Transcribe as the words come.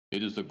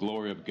It is the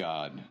glory of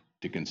God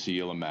to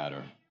conceal a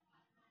matter.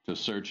 To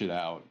search it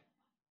out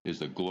is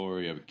the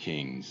glory of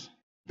kings.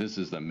 This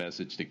is the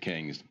Message to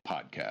Kings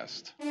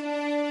podcast.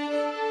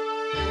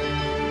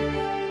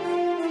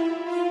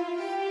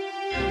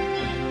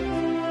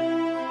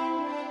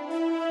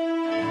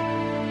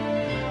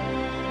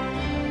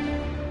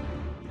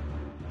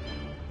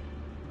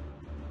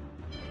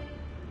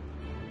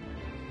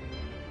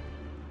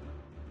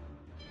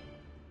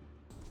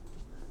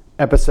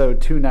 Episode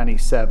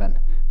 297,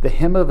 The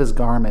Hem of His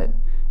Garment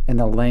in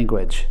the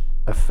Language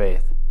of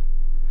Faith.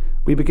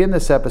 We begin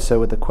this episode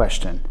with a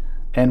question,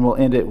 and we'll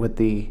end it with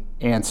the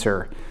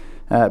answer.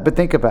 But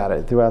think about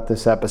it throughout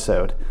this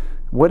episode.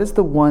 What is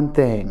the one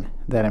thing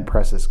that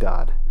impresses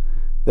God?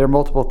 There are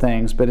multiple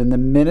things, but in the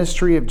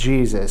ministry of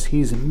Jesus,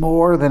 He's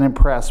more than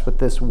impressed with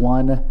this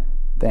one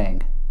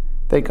thing.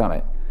 Think on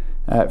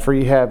it. For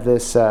you have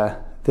this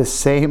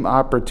same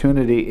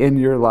opportunity in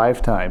your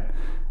lifetime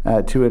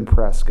to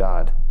impress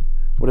God.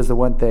 What is the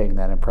one thing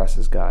that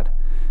impresses God?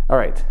 All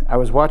right, I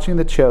was watching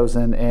The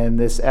Chosen, and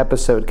this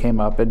episode came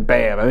up, and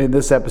bam! I mean,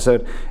 this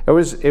episode, it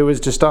was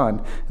just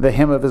on. The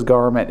Hem of His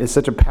Garment is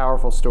such a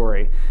powerful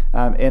story.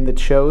 In The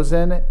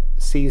Chosen,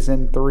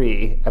 Season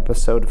 3,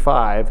 Episode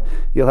 5,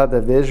 you'll have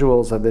the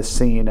visuals of this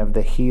scene of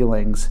the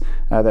healings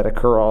that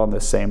occur all on the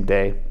same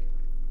day.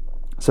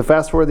 So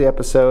fast forward the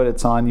episode,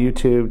 it's on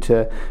YouTube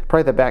to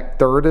probably the back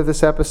third of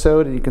this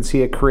episode, and you can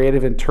see a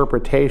creative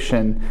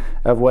interpretation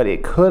of what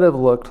it could have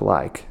looked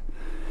like.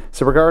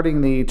 So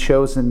regarding the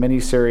Chosen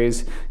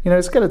miniseries,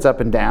 it's got its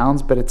up and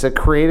downs, but it's a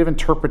creative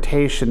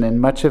interpretation,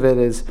 and much of it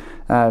is,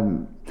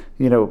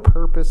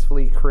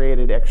 purposefully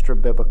created extra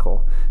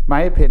biblical.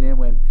 My opinion,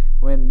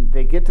 when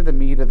they get to the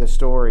meat of the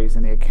stories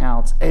and the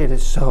accounts, it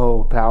is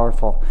so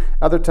powerful.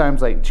 Other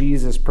times, like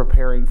Jesus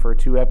preparing for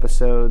 2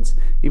 episodes,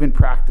 even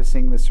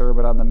practicing the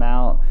Sermon on the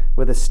Mount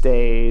with a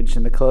stage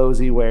and the clothes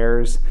he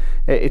wears,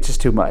 it's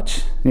just too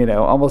much,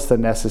 almost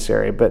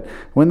unnecessary. But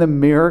when the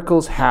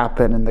miracles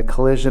happen and the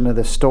collision of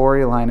the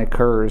storyline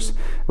occurs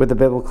with the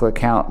biblical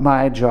account,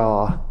 my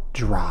jaw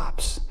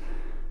drops.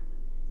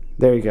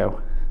 There you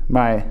go.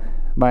 My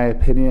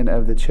opinion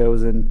of The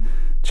Chosen.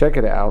 Check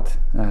it out.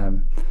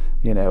 When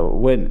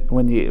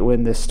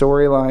the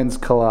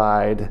storylines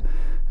collide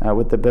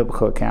with the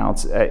biblical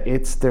accounts,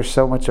 there's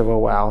so much of a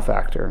wow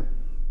factor.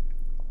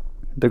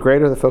 The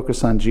greater the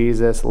focus on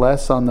Jesus,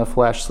 less on the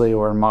fleshly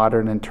or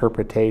modern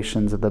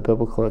interpretations of the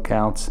biblical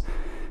accounts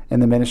in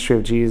the ministry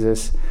of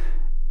Jesus,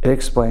 it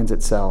explains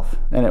itself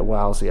and it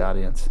wows the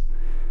audience.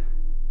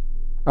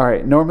 All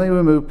right, normally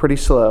we move pretty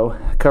slow,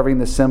 covering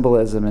the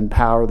symbolism and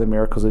power of the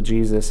miracles of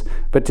Jesus.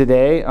 But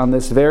today, on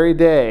this very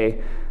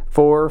day,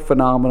 4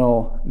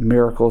 phenomenal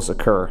miracles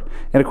occur.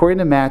 And according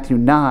to Matthew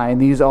 9,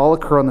 these all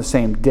occur on the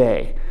same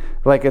day.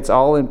 Like it's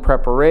all in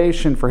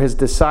preparation for His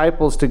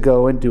disciples to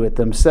go and do it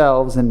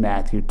themselves in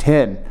Matthew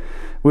 10.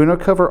 We're going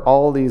to cover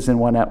all these in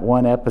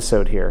one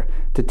episode here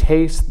to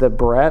taste the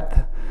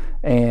breadth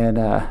and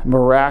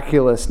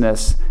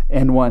miraculousness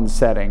in one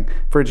setting.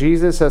 For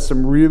Jesus has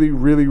some really,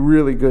 really,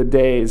 really good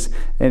days,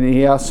 and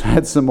He also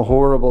had some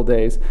horrible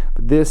days.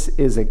 But this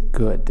is a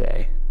good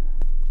day.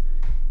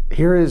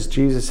 Here is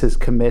Jesus'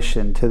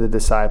 commission to the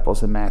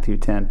disciples in Matthew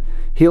 10.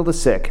 Heal the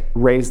sick,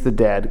 raise the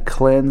dead,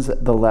 cleanse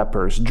the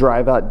lepers,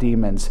 drive out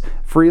demons.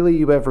 Freely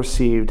you have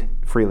received,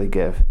 freely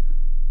give.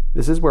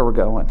 This is where we're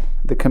going.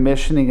 The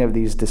commissioning of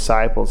these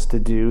disciples to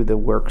do the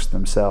works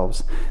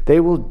themselves. They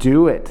will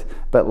do it,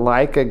 but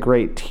like a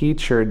great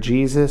teacher,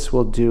 Jesus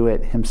will do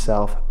it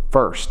Himself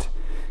first.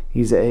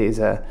 He's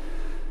a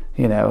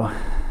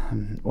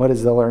what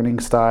is the learning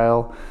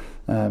style?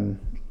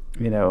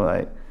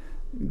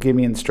 Give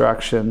me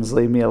instructions,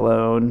 leave me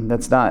alone.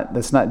 That's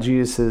not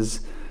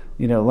Jesus's,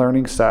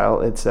 learning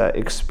style. It's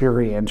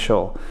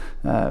experiential.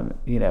 I'm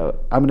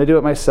going to do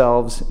it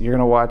myself. You're going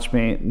to watch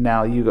me.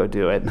 Now you go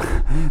do it.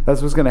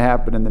 That's what's going to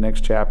happen in the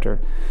next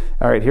chapter.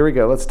 All right, here we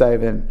go. Let's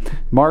dive in.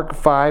 Mark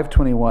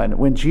 5:21.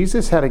 When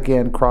Jesus had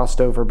again crossed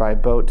over by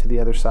boat to the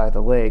other side of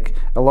the lake,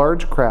 a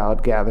large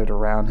crowd gathered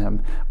around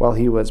Him while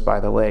He was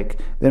by the lake.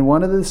 Then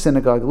one of the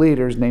synagogue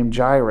leaders named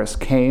Jairus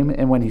came,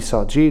 and when he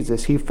saw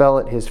Jesus, he fell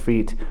at His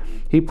feet.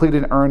 He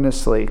pleaded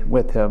earnestly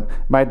with Him,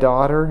 my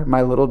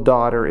little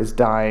daughter is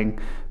dying.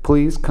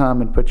 Please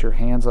come and put your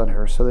hands on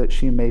her so that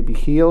she may be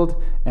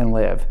healed and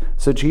live.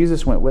 So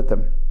Jesus went with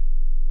them.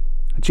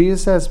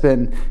 Jesus has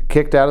been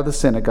kicked out of the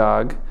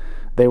synagogue.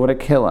 They want to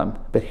kill Him.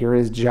 But here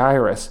is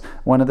Jairus,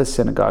 one of the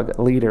synagogue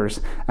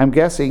leaders. I'm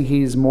guessing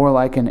he's more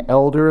like an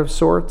elder of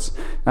sorts.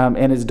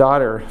 And his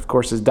daughter, of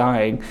course, is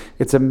dying.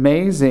 It's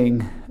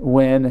amazing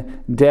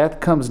when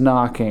death comes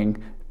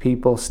knocking,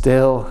 people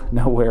still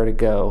know where to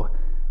go.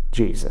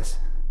 Jesus.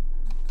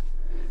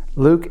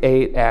 Luke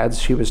 8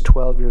 adds she was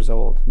 12 years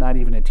old, not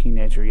even a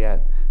teenager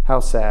yet. How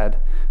sad.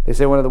 They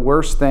say one of the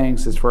worst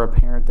things is for a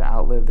parent to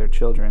outlive their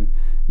children.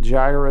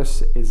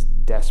 Jairus is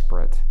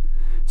desperate.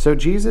 So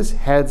Jesus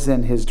heads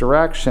in his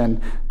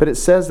direction, but it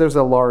says there's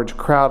a large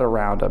crowd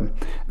around him.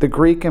 The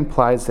Greek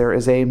implies there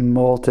is a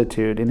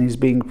multitude, and he's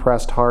being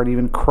pressed hard,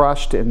 even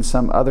crushed in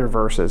some other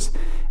verses.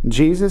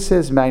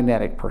 Jesus'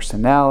 magnetic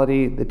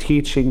personality, the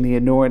teaching, the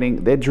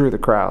anointing, they drew the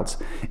crowds.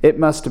 It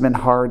must have been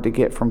hard to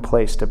get from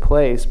place to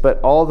place,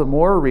 but all the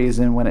more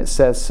reason when it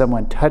says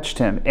someone touched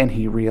him and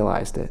he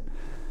realized it.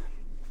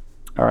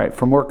 All right,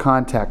 for more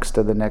context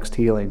to the next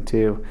healing,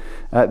 too,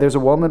 there's a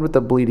woman with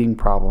a bleeding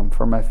problem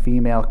from a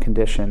female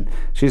condition.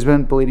 She's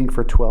been bleeding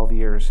for 12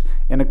 years.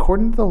 And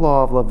according to the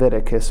law of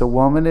Leviticus, a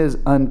woman is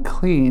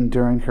unclean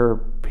during her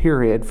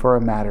period for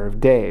a matter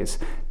of days.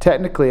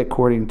 Technically,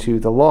 according to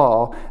the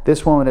law,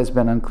 this woman has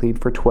been unclean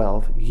for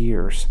 12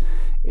 years.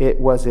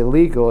 It was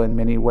illegal in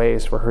many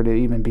ways for her to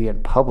even be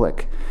in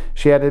public.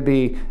 She had to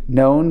be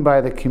known by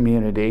the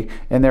community,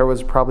 and there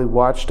was probably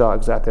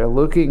watchdogs out there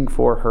looking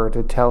for her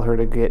to tell her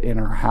to get in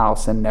her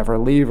house and never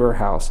leave her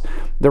house.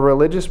 The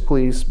religious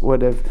police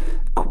would have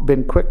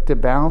been quick to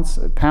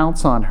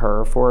pounce on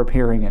her for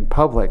appearing in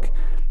public.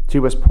 She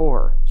was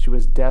poor. She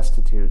was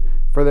destitute.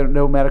 Further,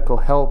 no medical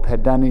help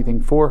had done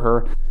anything for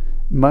her,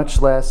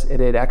 much less it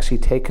had actually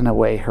taken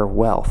away her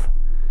wealth.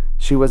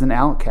 She was an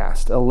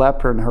outcast, a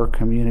leper in her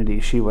community.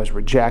 She was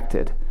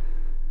rejected.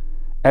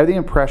 I have the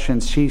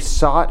impression she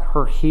sought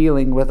her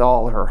healing with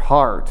all her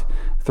heart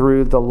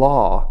through the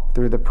law,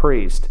 through the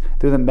priest,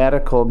 through the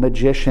medical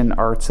magician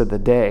arts of the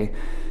day.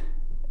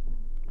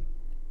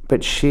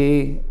 But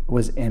she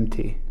was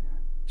empty.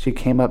 She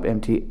came up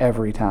empty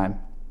every time.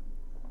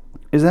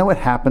 Isn't that what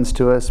happens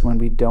to us when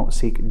we don't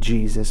seek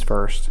Jesus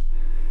first?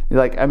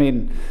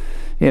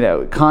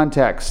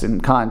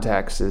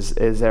 Context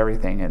is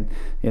everything. And,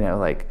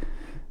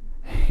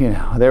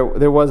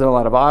 there wasn't a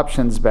lot of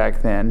options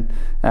back then.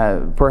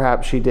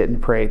 Perhaps she didn't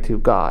pray to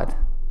God.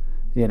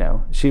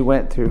 She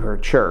went through her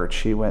church.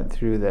 She went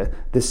through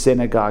the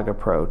synagogue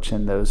approach,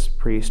 and those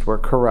priests were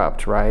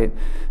corrupt, right?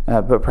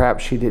 But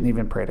perhaps she didn't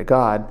even pray to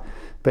God.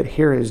 But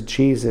here is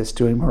Jesus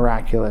doing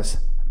miraculous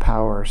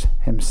powers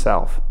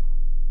himself.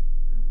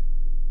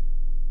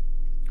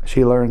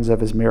 She learns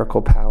of his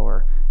miracle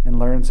power and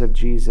learns of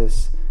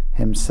Jesus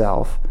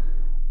himself.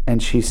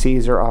 And she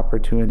sees her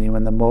opportunity.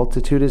 When the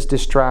multitude is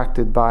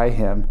distracted by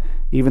him,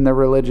 even the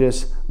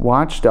religious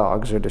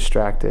watchdogs are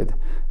distracted.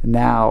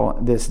 Now,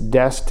 this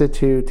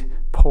destitute,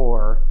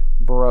 poor,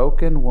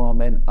 broken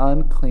woman,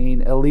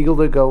 unclean, illegal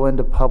to go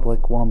into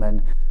public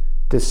woman,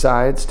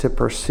 decides to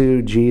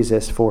pursue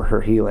Jesus for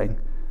her healing.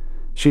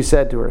 She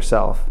said to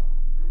herself,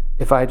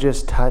 "If I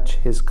just touch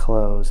his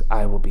clothes,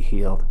 I will be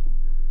healed."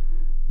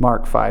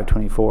 Mark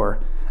 5:24.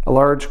 A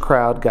large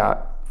crowd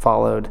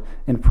followed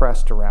and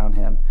pressed around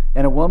him.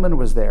 And a woman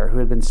was there who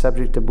had been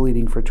subject to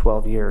bleeding for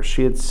 12 years.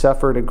 She had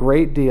suffered a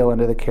great deal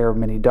under the care of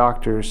many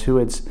doctors,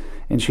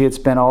 and she had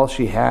spent all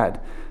she had.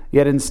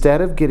 Yet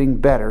instead of getting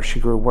better, she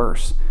grew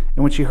worse.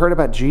 And when she heard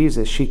about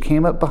Jesus, she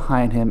came up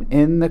behind him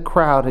in the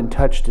crowd and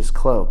touched his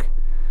cloak,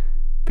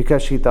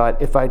 because she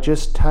thought, "If I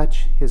just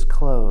touch his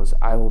clothes,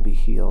 I will be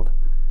healed."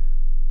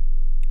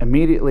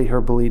 Immediately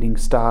her bleeding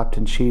stopped,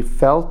 and she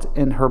felt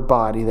in her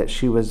body that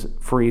she was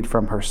freed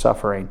from her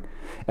suffering.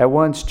 At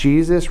once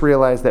Jesus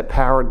realized that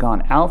power had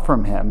gone out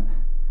from him.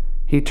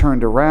 He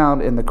turned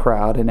around in the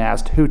crowd and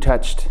asked, "Who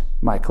touched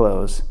my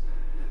clothes?"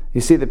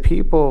 You see, the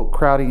people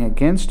crowding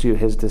against you,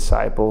 his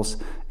disciples,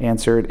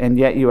 answered, "And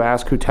yet you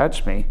ask, 'Who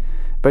touched me?'"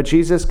 But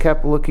Jesus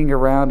kept looking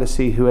around to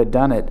see who had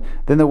done it.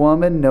 Then the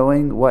woman,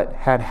 knowing what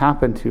had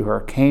happened to her,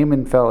 came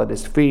and fell at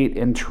his feet,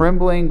 and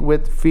trembling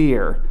with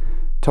fear,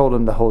 told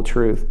him the whole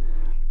truth.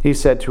 He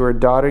said to her,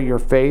 "Daughter, your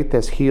faith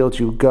has healed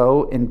you.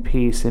 Go in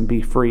peace and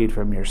be freed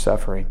from your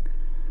suffering."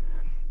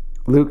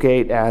 Luke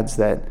 8 adds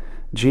that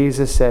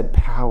Jesus said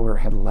power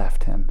had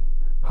left him.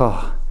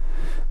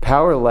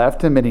 Power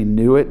left him, and he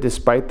knew it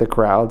despite the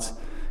crowds.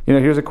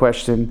 Here's a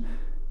question.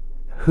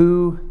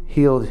 Who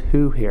healed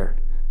who here?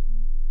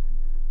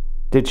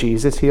 Did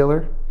Jesus heal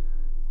her,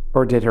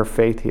 or did her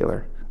faith heal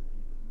her?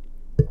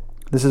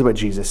 This is what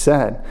Jesus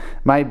said.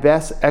 "My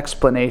best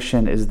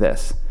explanation is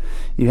this.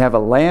 You have a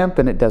lamp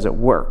and it doesn't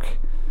work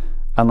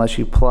unless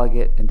you plug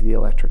it into the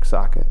electric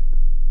socket.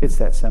 It's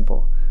that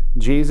simple.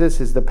 Jesus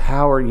is the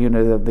power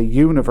unit of the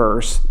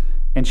universe,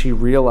 and she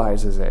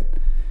realizes it.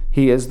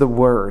 He is the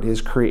Word.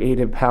 His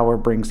creative power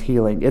brings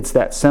healing. It's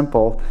that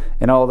simple,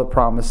 and all the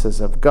promises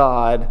of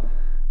God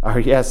are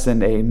yes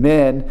and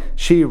amen.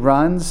 She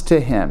runs to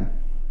him,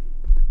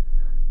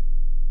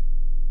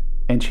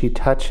 and she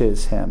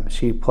touches him.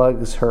 She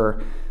plugs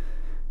her,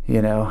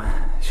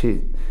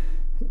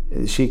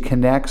 she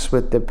connects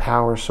with the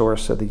power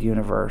source of the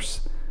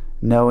universe,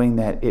 knowing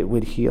that it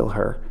would heal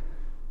her.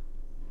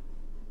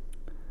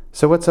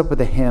 So what's up with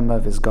the hem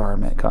of his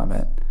garment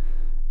comment?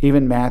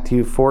 Even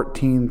Matthew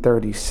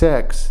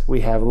 14:36,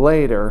 we have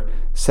later,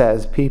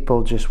 says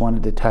people just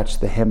wanted to touch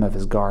the hem of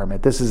his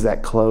garment. This is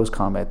that clothes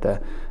comment,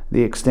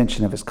 the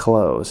extension of his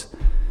clothes.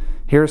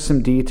 Here's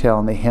some detail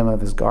on the hem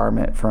of his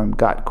garment from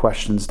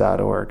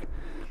gotquestions.org.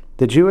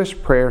 The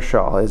Jewish prayer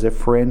shawl is a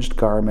fringed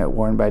garment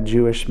worn by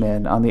Jewish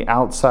men on the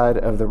outside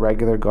of the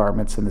regular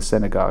garments in the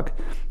synagogue,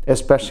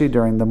 especially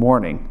during the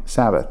morning,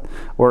 Sabbath,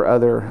 or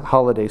other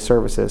holiday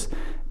services.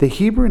 The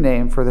Hebrew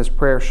name for this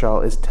prayer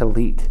shawl is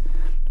talit,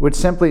 which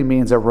simply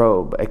means a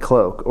robe, a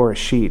cloak, or a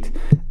sheet.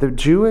 The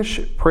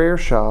Jewish prayer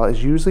shawl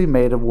is usually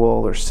made of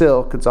wool or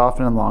silk. It's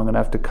often long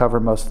enough to cover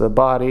most of the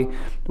body,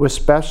 with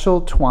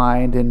special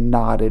twined and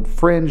knotted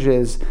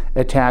fringes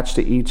attached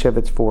to each of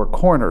its four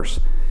corners.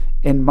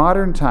 In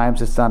modern times,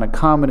 it's not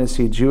uncommon to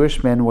see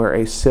Jewish men wear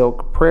a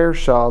silk prayer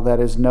shawl that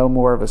is no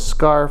more of a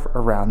scarf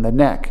around the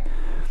neck.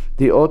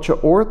 The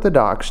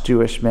ultra-Orthodox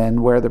Jewish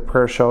men wear the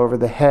prayer shawl over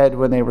the head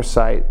when they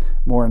recite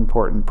more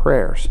important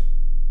prayers.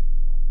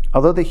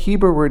 Although the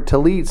Hebrew word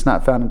talit is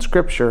not found in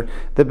Scripture,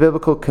 the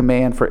biblical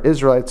command for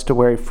Israelites to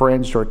wear a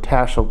fringed or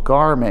tassel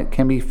garment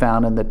can be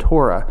found in the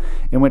Torah,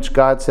 in which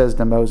God says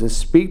to Moses,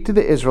 "Speak to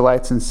the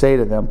Israelites and say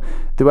to them,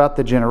 throughout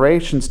the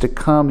generations to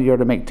come you are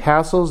to make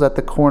tassels at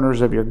the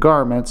corners of your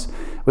garments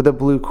with a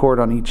blue cord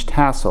on each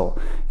tassel.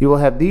 You will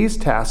have these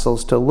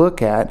tassels to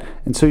look at,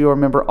 and so you will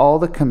remember all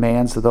the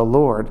commands of the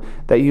Lord,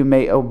 that you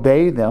may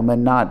obey them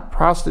and not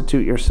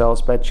prostitute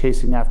yourselves by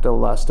chasing after the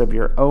lust of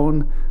your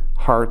own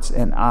hearts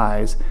and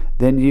eyes.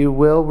 Then you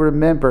will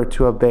remember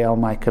to obey all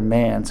my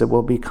commands. It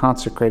will be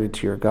consecrated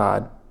to your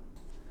God."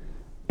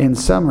 In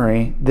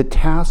summary, the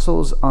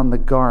tassels on the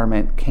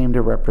garment came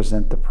to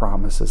represent the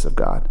promises of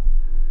God.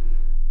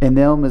 In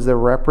them is the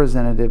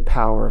representative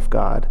power of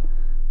God.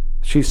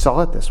 She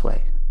saw it this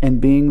way.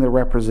 And being the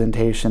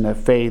representation of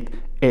faith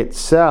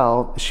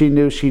itself, she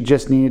knew she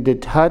just needed to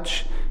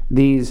touch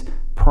these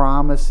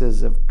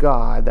promises of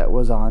God that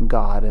was on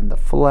God in the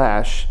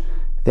flesh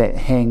that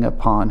hang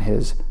upon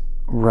his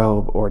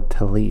robe or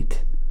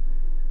talit.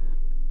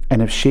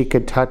 And if she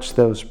could touch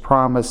those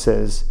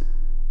promises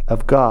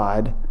of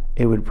God,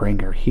 it would bring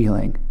her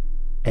healing.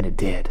 And it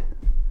did.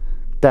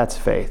 That's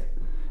faith.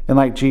 And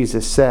like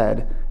Jesus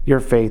said, your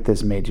faith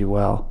has made you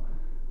well.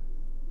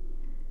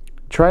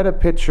 Try to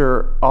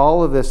picture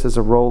all of this as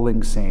a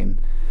rolling scene.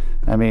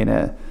 I mean,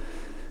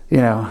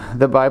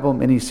 the Bible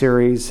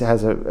miniseries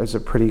has a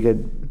pretty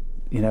good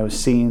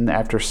scene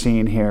after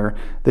scene here.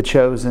 The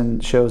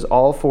Chosen shows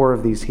all four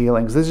of these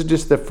healings. This is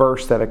just the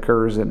first that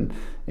occurs in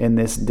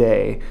this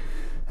day.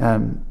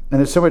 And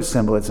there's so much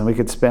symbolism. We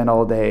could spend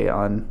all day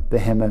on the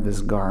hem of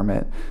his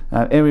garment.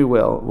 And we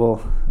will.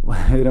 We'll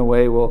in a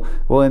way, we'll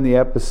end the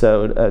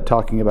episode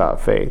talking about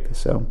faith.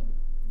 So,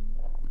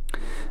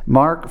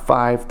 Mark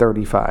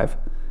 5:35.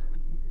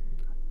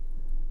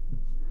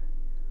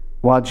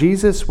 While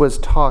Jesus was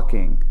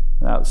talking,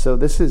 so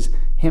this is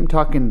him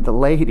talking to the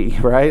lady,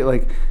 right?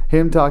 Like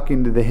him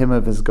talking to the hem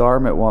of his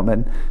garment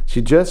woman.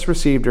 She just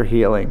received her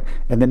healing,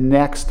 and the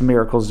next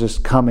miracle is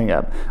just coming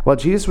up. While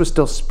Jesus was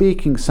still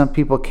speaking, some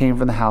people came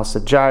from the house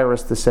of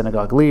Jairus, the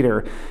synagogue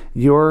leader.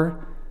 "Your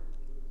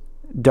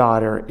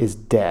daughter is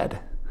dead,"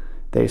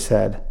 they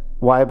said.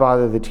 "Why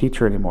bother the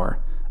teacher anymore?"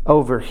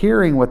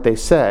 Overhearing what they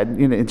said,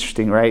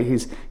 interesting, right?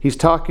 He's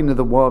talking to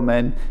the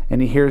woman,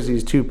 and he hears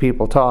these two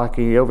people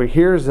talking. He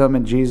overhears them,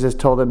 and Jesus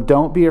told them,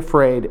 "Don't be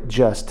afraid,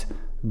 just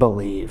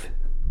believe."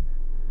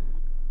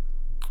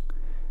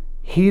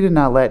 He did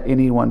not let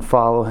anyone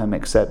follow him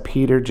except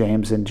Peter,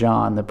 James, and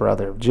John, the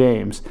brother of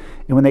James.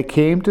 And when they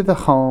came to the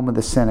home of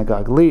the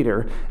synagogue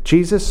leader,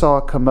 Jesus saw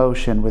a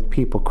commotion with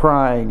people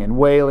crying and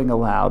wailing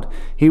aloud.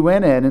 He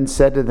went in and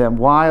said to them,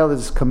 "While there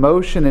is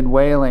commotion and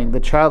wailing, the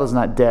child is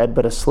not dead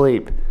but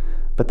asleep."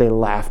 But they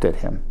laughed at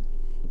him.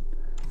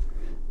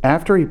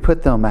 After he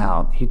put them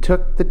out, he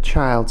took the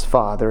child's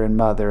father and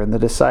mother and the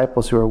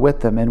disciples who were with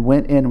them and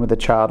went in where the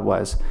child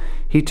was.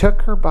 He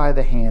took her by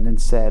the hand and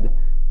said,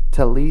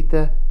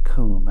 "Talitha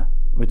cum,"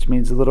 which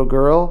means, "Little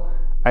girl,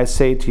 I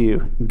say to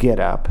you, get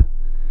up."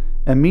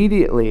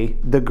 Immediately,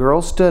 the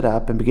girl stood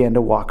up and began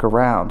to walk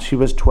around. She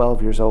was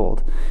 12 years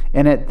old.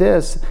 And at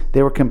this,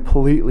 they were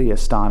completely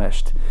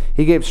astonished.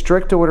 He gave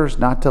strict orders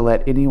not to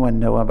let anyone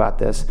know about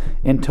this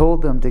and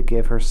told them to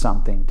give her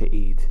something to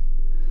eat.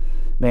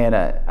 Man,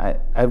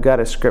 I've got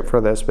a script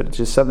for this, but it's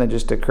just something that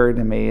just occurred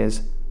to me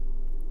is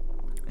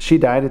she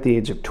died at the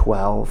age of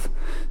 12.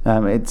 I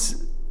don't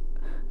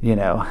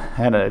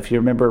know if you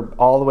remember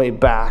all the way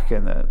back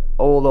in the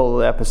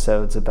old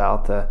episodes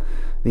about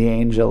the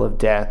angel of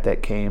death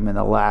that came in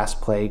the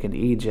last plague in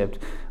Egypt.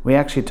 We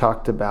actually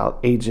talked about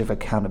age of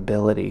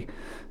accountability.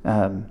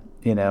 What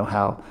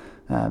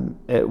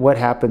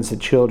happens to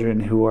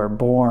children who are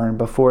born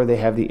before they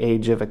have the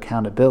age of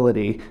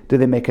accountability? Do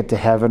they make it to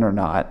heaven or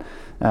not?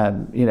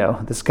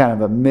 This is kind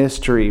of a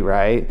mystery,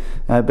 right?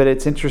 But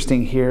it's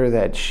interesting here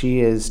that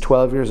she is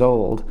 12 years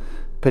old,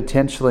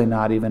 potentially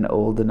not even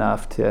old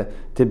enough to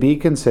be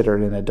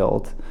considered an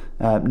adult,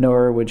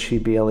 nor would she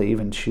be able to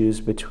even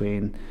choose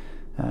between,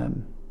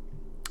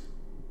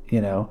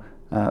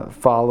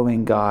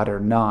 following God or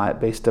not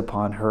based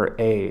upon her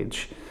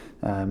age.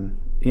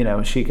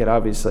 She could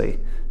obviously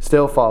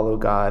still follow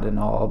God and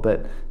all,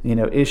 but,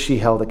 is she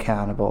held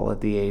accountable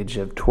at the age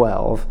of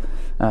 12?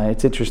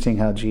 It's interesting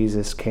how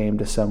Jesus came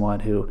to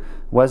someone who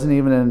wasn't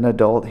even an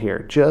adult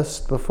here,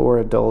 just before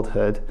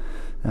adulthood.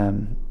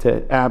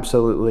 to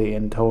absolutely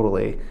and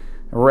totally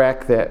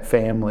wreck that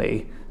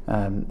family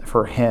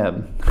for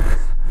him.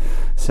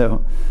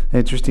 So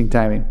interesting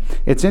timing.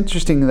 It's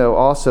interesting though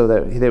also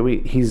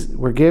that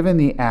we're given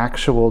the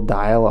actual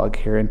dialogue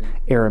here in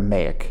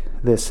Aramaic,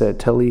 this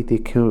Talitha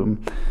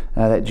kum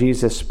that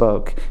Jesus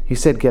spoke. He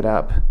said, "Get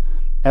up."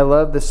 I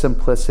love the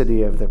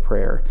simplicity of the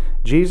prayer.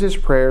 Jesus'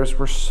 prayers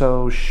were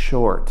so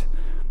short.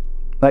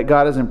 Like,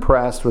 God is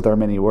impressed with our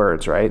many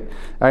words, right?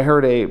 I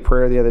heard a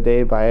prayer the other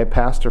day by a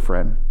pastor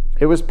friend.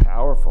 It was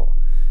powerful.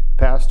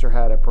 The pastor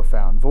had a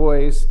profound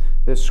voice.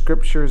 The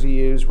scriptures he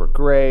used were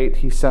great.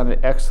 He sounded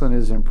excellent in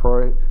his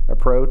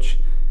approach.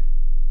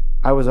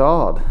 I was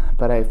awed,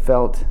 but I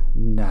felt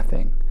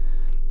nothing.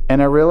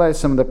 And I realized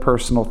some of the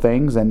personal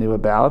things I knew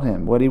about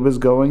him, what he was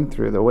going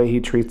through, the way he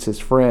treats his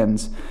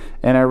friends.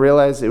 And I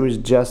realized it was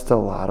just a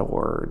lot of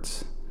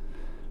words.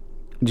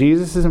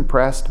 Jesus is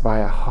impressed by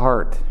a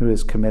heart who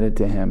is committed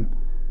to him.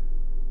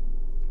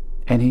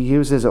 And he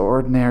uses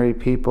ordinary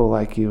people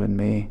like you and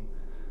me.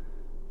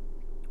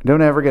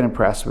 Don't ever get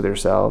impressed with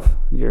yourself.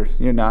 You're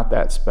not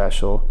that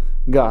special.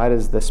 God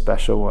is the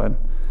special one.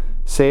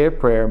 Say a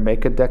prayer,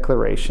 make a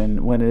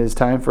declaration. When it is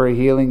time for a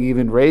healing,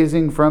 even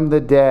raising from the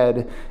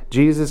dead,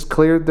 Jesus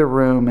cleared the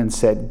room and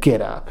said,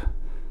 "Get up."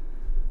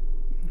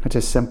 It's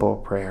a simple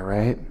prayer,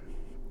 right?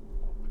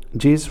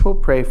 Jesus will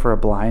pray for a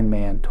blind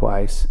man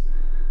twice.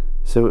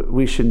 So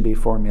we shouldn't be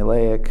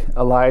formulaic.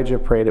 Elijah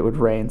prayed it would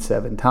rain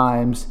 7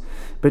 times.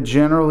 But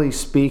generally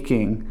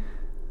speaking,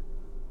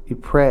 you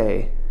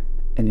pray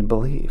and you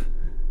believe,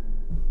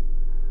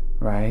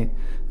 right?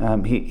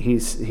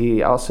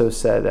 He also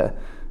said,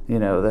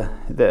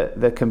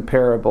 the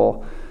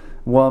comparable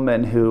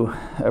woman who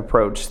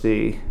approached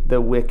the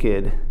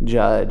wicked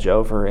judge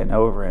over and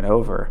over and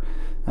over.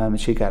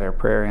 She got her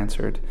prayer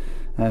answered.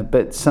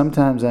 But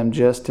sometimes I'm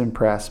just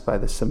impressed by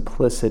the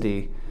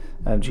simplicity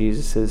of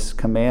Jesus'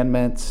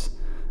 commandments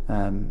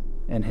and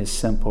his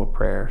simple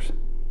prayers.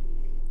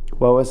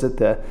 What was it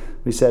that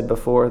we said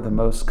before? The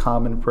most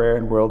common prayer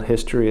in world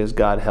history is,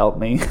 "God help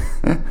me."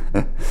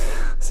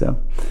 So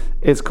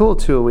it's cool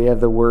too. We have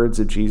the words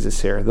of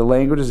Jesus here. The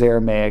language is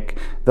Aramaic,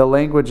 the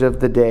language of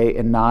the day,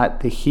 and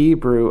not the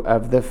Hebrew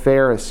of the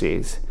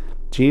Pharisees.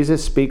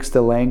 Jesus speaks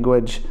the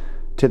language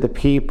to the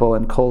people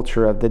and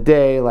culture of the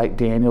day, like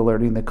Daniel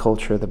learning the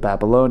culture of the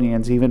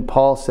Babylonians. Even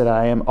Paul said,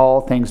 "I am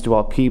all things to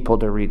all people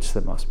to reach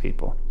the most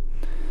people."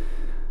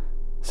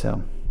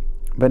 So,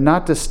 but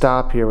not to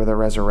stop here with a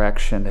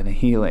resurrection and a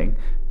healing.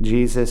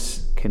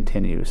 Jesus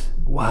continues.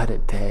 What a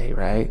day,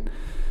 right?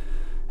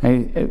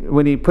 And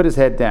when he put his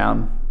head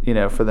down,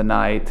 for the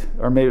night,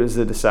 or maybe it was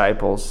the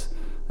disciples.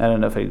 I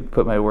don't know if I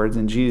put my words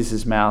in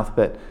Jesus' mouth,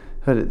 but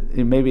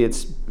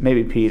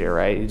maybe Peter,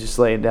 right? He's just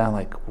laying down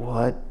like,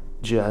 what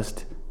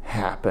just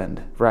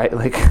happened, right?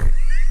 Like,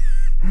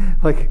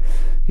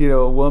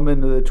 a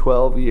woman with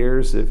 12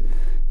 years of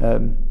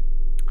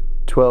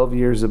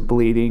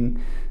bleeding,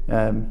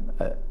 a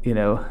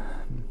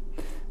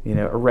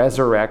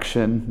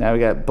resurrection. Now we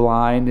got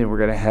blind, and we're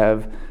going to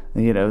have,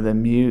 the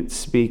mute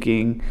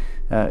speaking.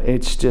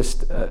 It's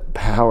just a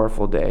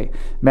powerful day.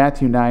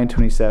 Matthew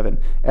 9:27.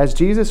 As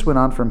Jesus went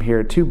on from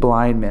here, 2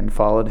 blind men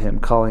followed him,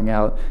 calling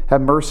out,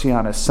 "Have mercy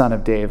on us, Son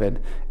of David."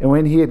 And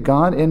when he had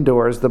gone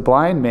indoors, the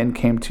blind men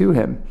came to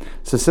him.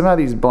 So somehow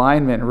these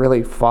blind men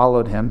really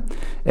followed him.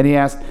 And he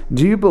asked,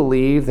 "Do you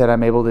believe that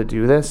I'm able to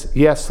do this?"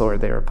 "Yes, Lord,"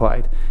 they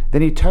replied.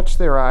 Then he touched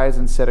their eyes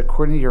and said,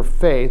 "According to your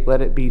faith,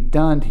 let it be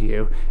done to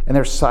you." And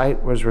their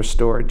sight was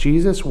restored.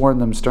 Jesus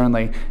warned them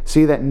sternly,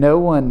 "See that no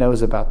one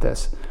knows about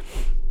this."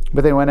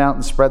 But they went out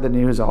and spread the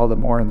news all the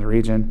more in the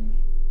region.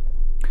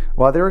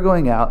 While they were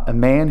going out, a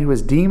man who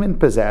was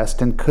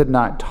demon-possessed and could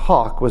not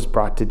talk was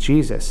brought to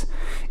Jesus.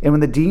 And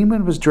when the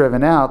demon was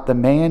driven out, the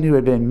man who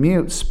had been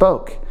mute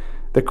spoke.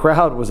 The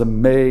crowd was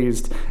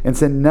amazed and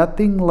said,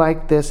 "Nothing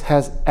like this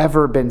has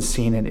ever been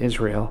seen in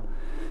Israel."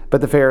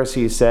 But the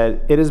Pharisees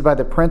said, "It is by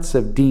the prince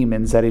of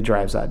demons that he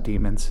drives out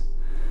demons."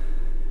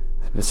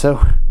 So,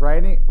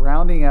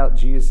 rounding out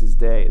Jesus'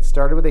 day, it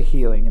started with a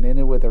healing and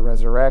ended with a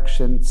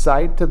resurrection,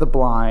 sight to the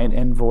blind,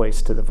 and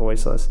voice to the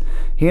voiceless.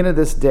 He ended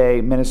this day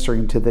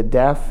ministering to the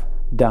deaf,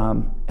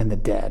 dumb, and the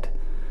dead.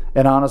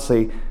 And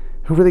honestly,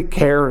 who really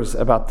cares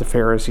about the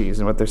Pharisees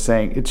and what they're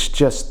saying? It's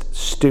just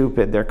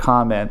stupid, their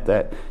comment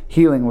that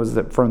healing was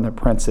from the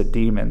prince of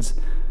demons.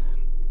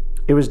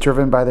 It was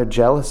driven by their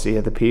jealousy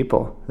of the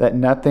people, that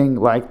nothing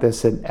like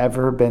this had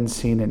ever been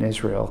seen in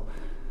Israel.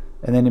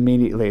 And then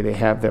immediately they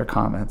have their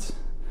comments.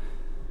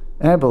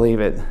 And I believe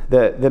it.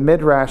 The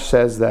Midrash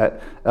says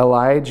that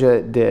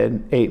Elijah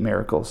did 8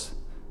 miracles.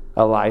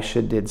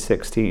 Elisha did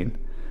 16.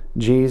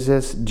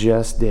 Jesus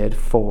just did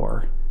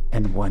 4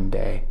 in one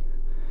day.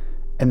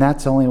 And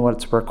that's only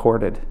what's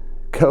recorded.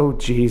 Go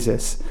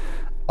Jesus.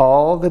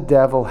 All the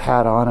devil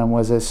had on him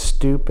was a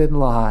stupid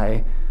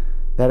lie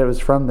that it was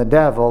from the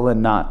devil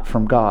and not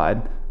from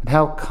God. And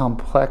how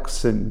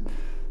complex and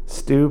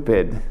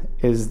stupid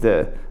is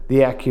the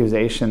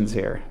accusations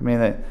here. I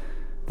mean,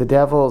 the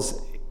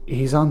devil's,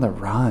 he's on the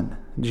run.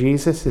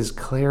 Jesus is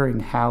clearing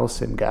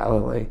house in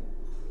Galilee.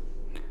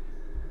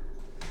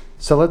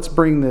 So let's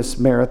bring this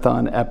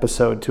marathon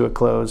episode to a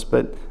close,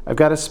 but I've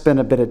got to spend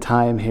a bit of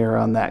time here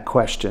on that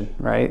question,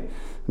 right?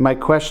 My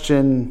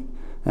question,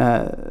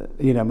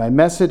 my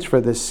message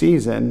for this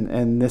season,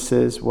 and this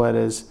is what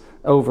has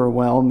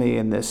overwhelmed me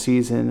in this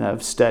season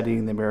of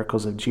studying the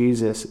miracles of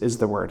Jesus, is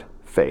the word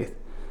faith.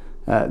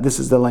 This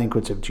is the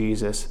language of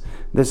Jesus.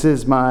 This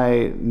is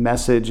my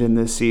message in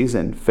this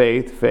season: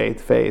 faith,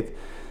 faith, faith.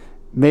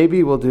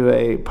 Maybe we'll do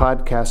a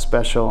podcast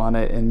special on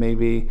it, and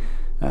maybe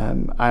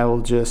I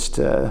will just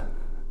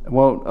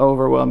won't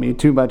overwhelm you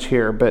too much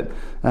here, but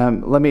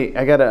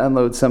I got to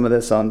unload some of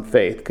this on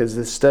faith, because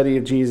the study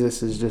of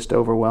Jesus is just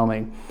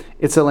overwhelming.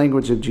 It's a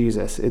language of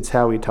Jesus. It's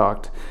how he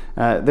talked.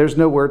 There's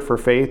no word for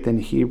faith in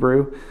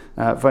Hebrew.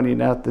 Funny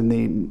enough, in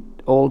the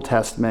Old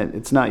Testament,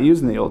 it's not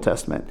used in the Old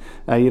Testament.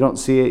 You don't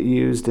see it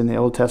used in the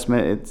Old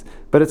Testament,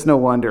 but it's no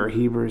wonder.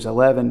 Hebrews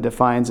 11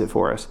 defines it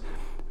for us.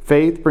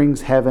 Faith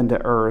brings heaven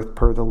to earth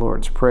per the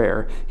Lord's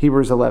Prayer.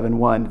 Hebrews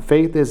 11:1.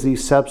 Faith is the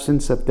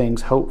substance of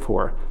things hoped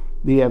for,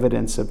 the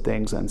evidence of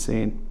things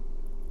unseen.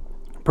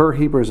 Per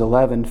Hebrews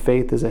 11,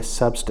 faith is a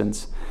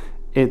substance.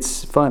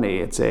 It's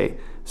funny.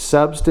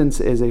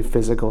 Substance is a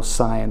physical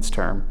science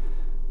term.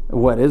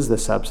 What is the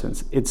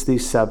substance? It's the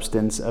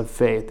substance of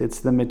faith. It's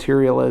the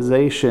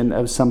materialization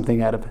of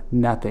something out of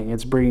nothing.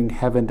 It's bringing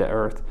heaven to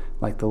earth,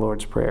 like the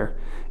Lord's Prayer.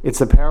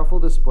 It's a powerful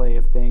display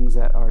of things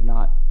that are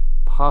not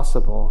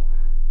possible,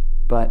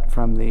 but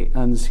from the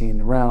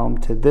unseen realm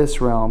to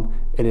this realm,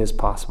 it is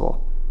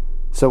possible.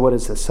 So what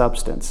is the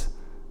substance?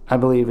 I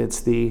believe it's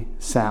the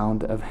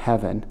sound of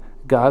heaven,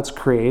 God's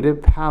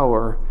creative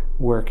power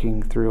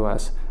working through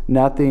us.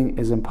 Nothing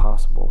is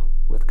impossible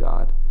with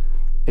God.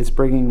 It's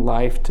bringing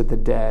life to the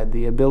dead,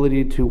 the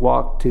ability to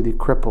walk to the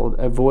crippled,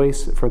 a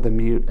voice for the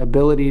mute,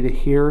 ability to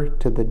hear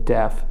to the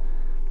deaf,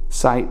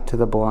 sight to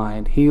the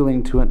blind,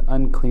 healing to an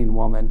unclean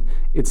woman.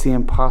 It's the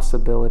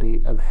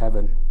impossibility of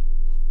heaven.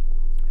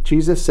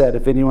 Jesus said,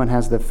 if anyone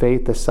has the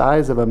faith the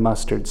size of a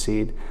mustard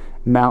seed,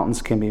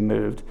 mountains can be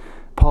moved.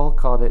 Paul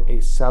called it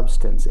a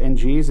substance, and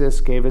Jesus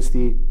gave us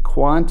the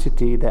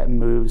quantity that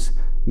moves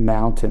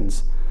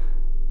mountains.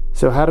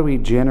 So how do we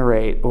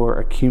generate or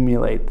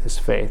accumulate this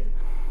faith?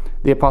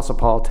 The Apostle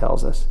Paul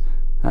tells us.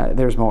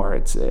 There's more.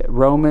 It's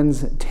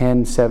Romans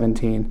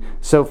 10:17.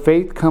 So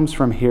faith comes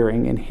from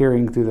hearing, and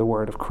hearing through the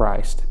word of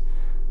Christ.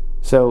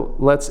 So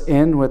let's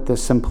end with the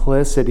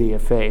simplicity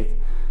of faith.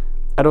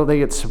 I don't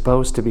think it's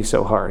supposed to be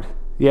so hard.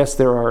 Yes,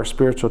 there are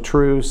spiritual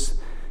truths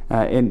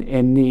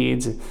and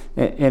needs,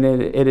 and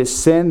it is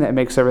sin that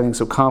makes everything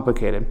so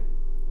complicated.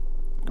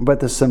 But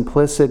the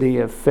simplicity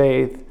of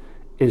faith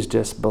is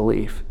just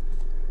belief.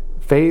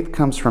 Faith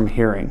comes from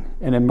hearing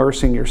and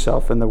immersing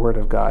yourself in the Word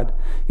of God.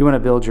 You want to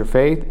build your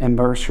faith?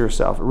 Immerse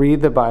yourself.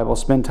 Read the Bible.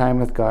 Spend time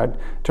with God.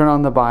 Turn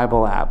on the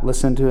Bible app.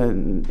 Listen to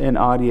an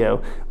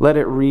audio. Let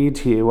it read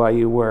to you while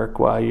you work,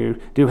 while you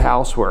do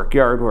housework,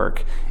 yard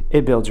work.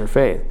 It builds your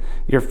faith.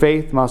 Your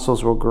faith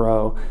muscles will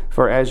grow.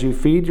 For as you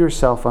feed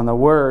yourself on the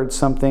Word,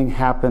 something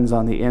happens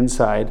on the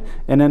inside.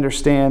 And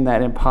understand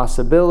that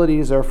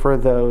impossibilities are for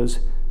those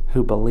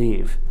who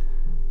believe.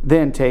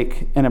 Then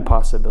take an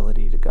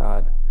impossibility to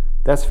God.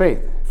 That's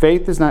faith.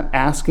 Faith is not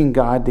asking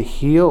God to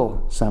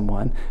heal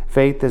someone.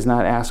 Faith is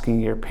not asking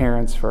your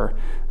parents for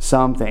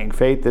something.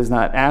 Faith is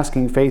not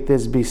asking. Faith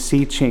is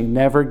beseeching,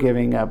 never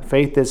giving up.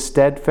 Faith is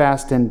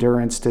steadfast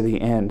endurance to the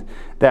end.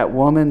 That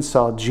woman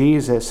saw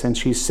Jesus, and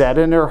she said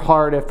in her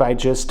heart, if I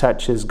just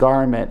touch his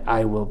garment,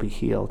 I will be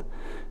healed.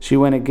 She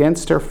went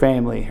against her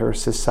family, her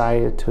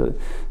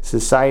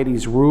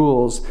society's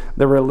rules,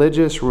 the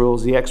religious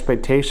rules, the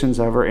expectations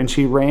of her, and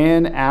she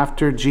ran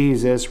after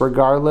Jesus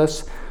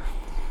regardless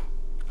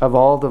of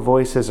all the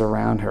voices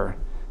around her.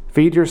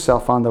 Feed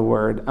yourself on the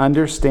Word.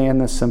 Understand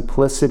the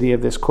simplicity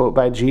of this quote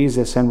by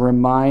Jesus and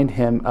remind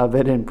him of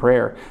it in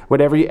prayer.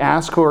 Whatever you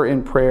ask for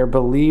in prayer,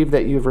 believe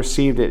that you've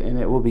received it and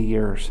it will be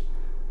yours.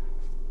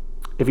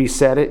 If he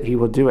said it, he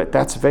will do it.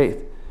 That's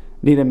faith.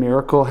 Need a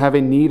miracle? Have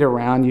a need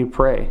around you?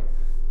 Pray.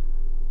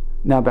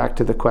 Now back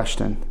to the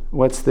question.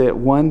 What's the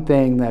one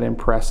thing that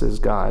impresses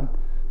God?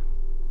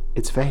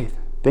 It's faith.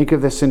 Think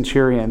of the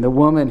centurion, the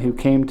woman who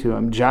came to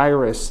him,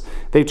 Jairus.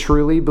 They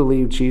truly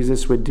believed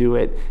Jesus would do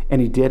it, and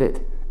he did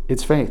it.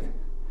 It's faith.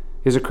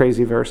 Here's a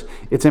crazy verse.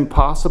 It's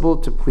impossible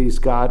to please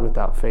God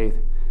without faith.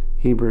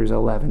 Hebrews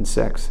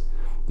 11:6.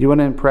 You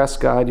want to impress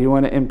God? You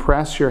want to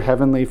impress your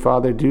heavenly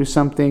Father? Do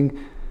something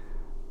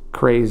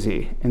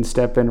crazy and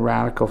step in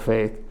radical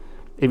faith.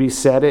 If he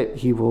said it,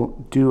 he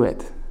will do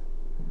it.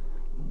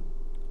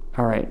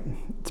 All right,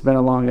 it's been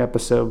a long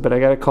episode, but I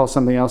got to call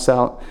something else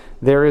out.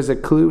 There is a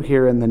clue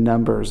here in the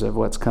numbers of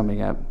what's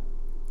coming up.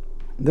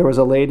 There was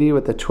a lady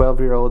with a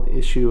 12-year-old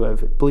issue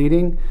of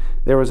bleeding.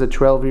 There was a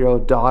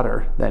 12-year-old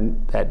daughter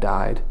that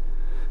died.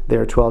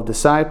 There are 12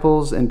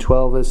 disciples, and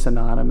 12 is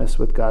synonymous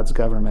with God's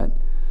government.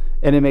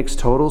 And it makes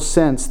total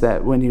sense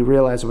that when you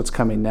realize what's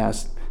coming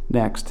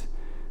next,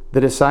 the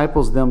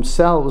disciples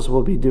themselves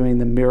will be doing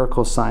the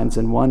miracle signs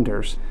and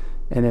wonders.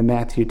 And in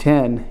Matthew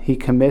 10, he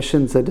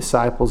commissions the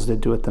disciples to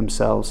do it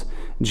themselves.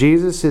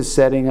 Jesus is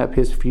setting up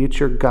his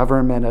future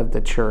government of the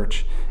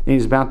church. And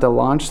he's about to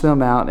launch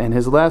them out. And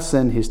his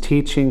lesson, his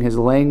teaching, his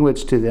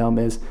language to them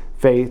is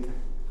faith,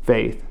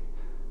 faith,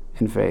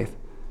 and faith.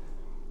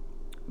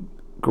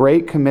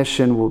 Great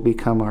Commission will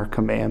become our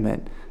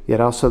commandment, yet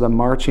also the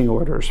marching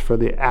orders for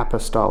the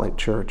apostolic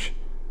church.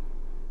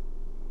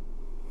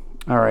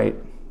 All right.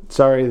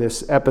 Sorry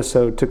this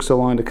episode took so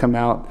long to come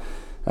out.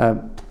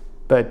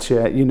 But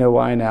you know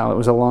why now. It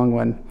was a long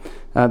one.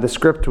 The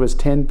script was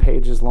 10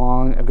 pages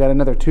long. I've got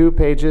another 2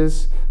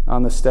 pages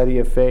on the study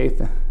of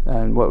faith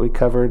and what we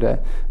covered.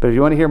 But if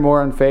you want to hear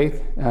more on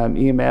faith,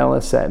 email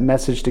us at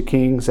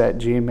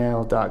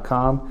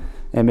messagetokings@gmail.com,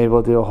 and maybe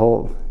we'll do a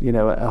whole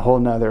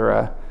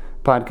nother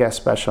podcast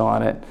special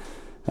on it.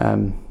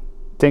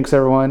 Thanks,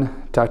 everyone.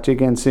 Talk to you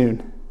again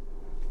soon.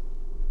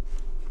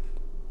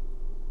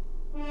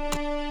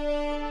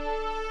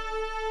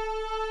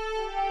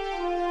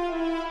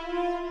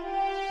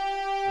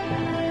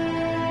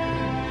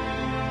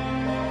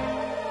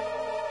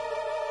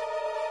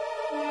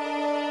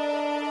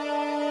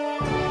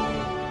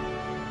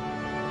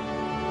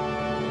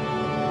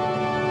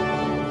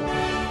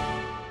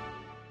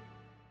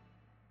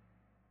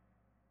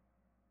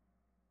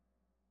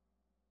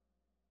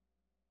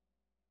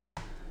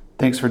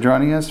 Thanks for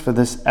joining us for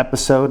this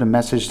episode of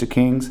Message to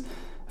Kings.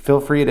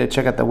 Feel free to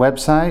check out the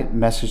website,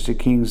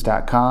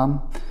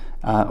 messagetokings.com,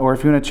 or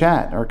if you want to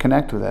chat or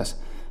connect with us,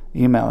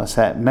 email us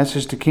at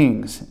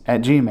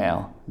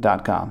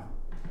messagetokings@gmail.com.